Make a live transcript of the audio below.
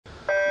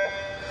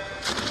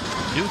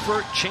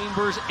Newford,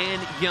 Chambers,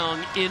 and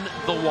Young in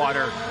the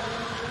water.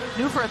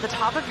 Newford at the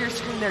top of your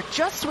screen there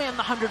just swam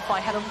the 100 fly,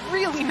 had a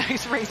really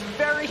nice race,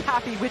 very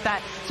happy with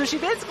that. So she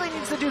basically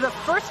needs to do the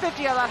first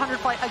 50 of that 100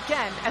 fly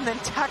again and then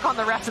tack on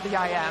the rest of the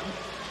IM.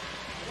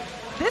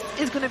 This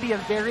is going to be a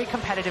very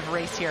competitive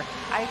race here.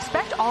 I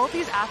expect all of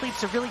these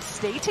athletes to really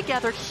stay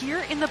together here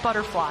in the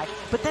butterfly,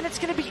 but then it's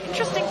going to be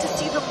interesting to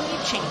see the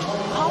lead change.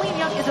 Colleen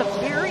Young is a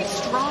very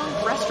strong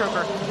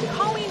breaststroker.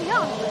 Colleen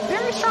Young,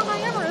 very strong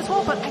IMer as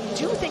well, but I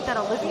do think that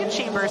Olivia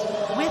Chambers,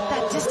 with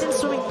that distance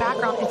swimming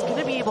background, is going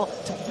to be able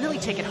to really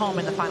take it home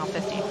in the final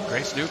 50.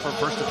 Grace Newford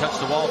first to touch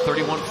the wall,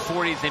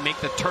 31:40 as they make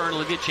the turn.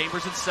 Olivia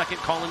Chambers in second,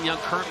 Colleen Young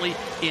currently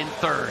in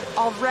third.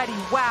 Already,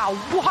 wow,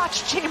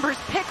 watch Chambers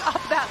pick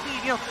up that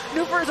lead. You know,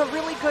 Newford is a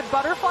really good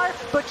butterfly,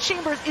 but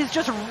Chambers is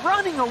just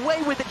running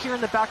away with it here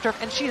in the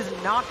backstroke, and she is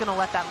not going to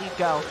let that lead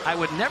go. I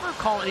would never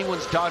call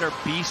anyone's daughter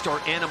beast or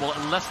animal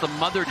unless the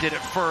mother did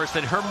it first,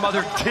 and her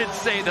mother did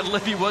say that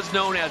Livy was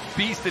known as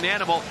beast and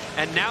animal,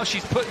 and now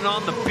she's putting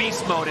on the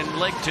beast mode in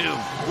leg 2.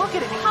 Look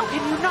at it, how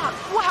can you not?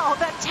 Wow,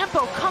 that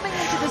tempo coming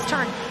into this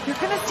turn. You're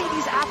going to see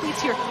these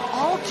athletes here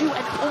all do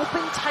an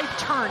open type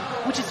turn,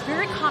 which is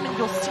very common.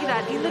 You'll see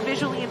that in the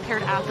visually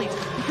impaired athletes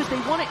because they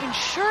want to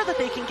ensure that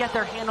they can get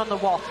their hand on the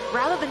wall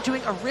rather than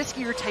doing a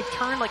riskier type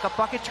turn like a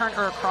bucket turn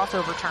or a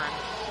crossover turn.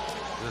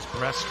 This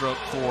breaststroke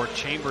for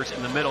Chambers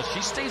in the middle.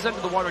 She stays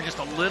under the water just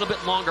a little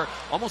bit longer,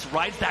 almost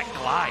rides that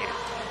glide.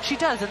 She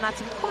does, and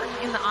that's important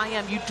in the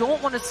IM. You don't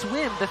want to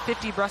swim the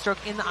 50 breaststroke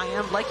in the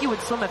IM like you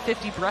would swim a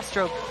 50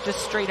 breaststroke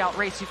just straight out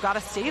race. You've got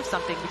to save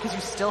something because you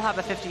still have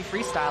a 50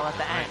 freestyle at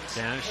the end.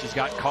 Yeah, she's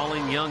got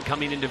Colleen Young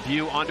coming into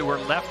view onto her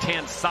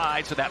left-hand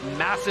side, so that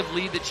massive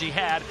lead that she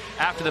had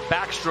after the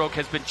backstroke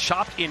has been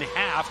chopped in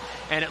half,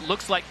 and it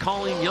looks like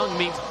Colleen Young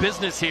means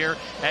business here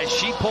as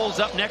she pulls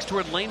up next to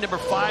her lane number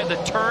 5. The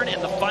turn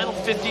and the final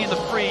 50 in the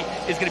free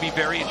is going to be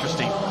very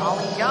interesting.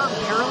 Colleen Young,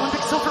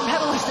 Paralympic silver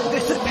medalist in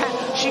this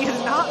event. She is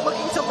not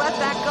looking to let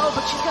that go,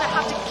 but she's going to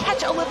have to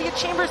catch Olivia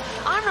Chambers.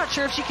 I'm not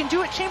sure if she can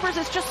do it. Chambers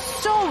is just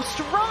so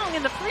strong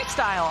in the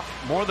freestyle.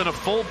 More than a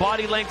full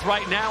body length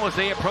right now as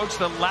they approach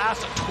the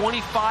last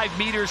 25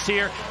 meters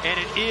here, and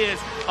it is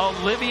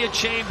Olivia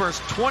Chambers,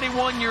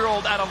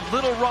 21-year-old out of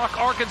Little Rock,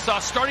 Arkansas,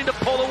 starting to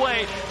pull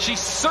away. She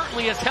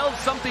certainly has held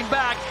something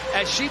back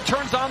as she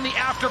turns on the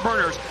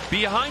afterburners.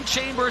 Behind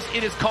Chambers,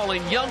 it is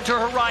Colleen Young to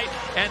her right,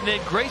 and then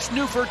Grace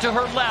Newford to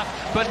her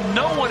left, but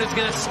no one is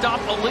going to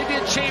stop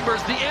Olivia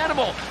Chambers, the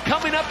animal,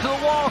 coming up to the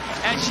wall,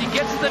 and she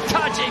gets the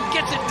touch and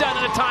gets it done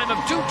at a time of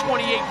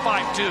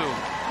 2:28.52.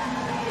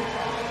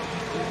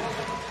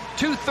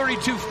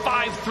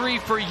 2:32.53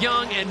 for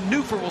Young, and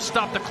Newford will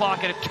stop the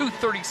clock at a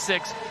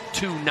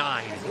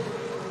 2:36.29.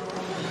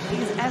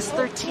 These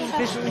S13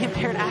 visually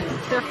impaired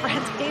athletes, their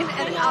friends in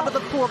and out of the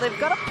pool. They've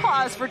got to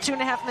pause for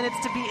 2.5 minutes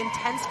to be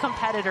intense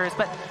competitors,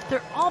 but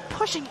they're all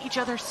pushing each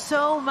other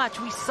so much.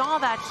 We saw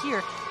that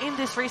here in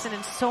this race and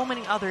in so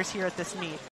many others here at this meet.